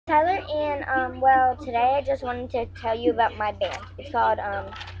Tyler, and well, today I just wanted to tell you about my band. It's called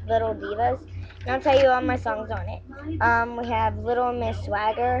LiL Divaz, and I'll tell you all my songs on it. We have Little Miss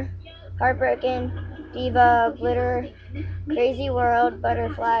Swagger, Heartbroken, Diva, Glitter, Crazy World,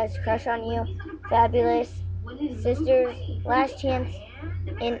 Butterflies, Crush on You, Fabulous, Sisters, Last Chance,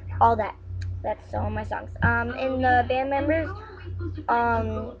 and all that. That's all my songs. And the band members,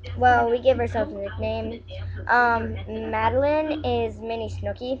 well, we give ourselves a nickname. Madeline is Mini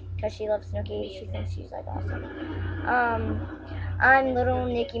Snooky because she loves Snooky. She thinks she's like awesome. Um, I'm Little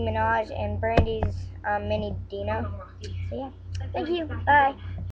Nicki Minaj, and Brandy's Mini Dina. So yeah, thank you. Bye.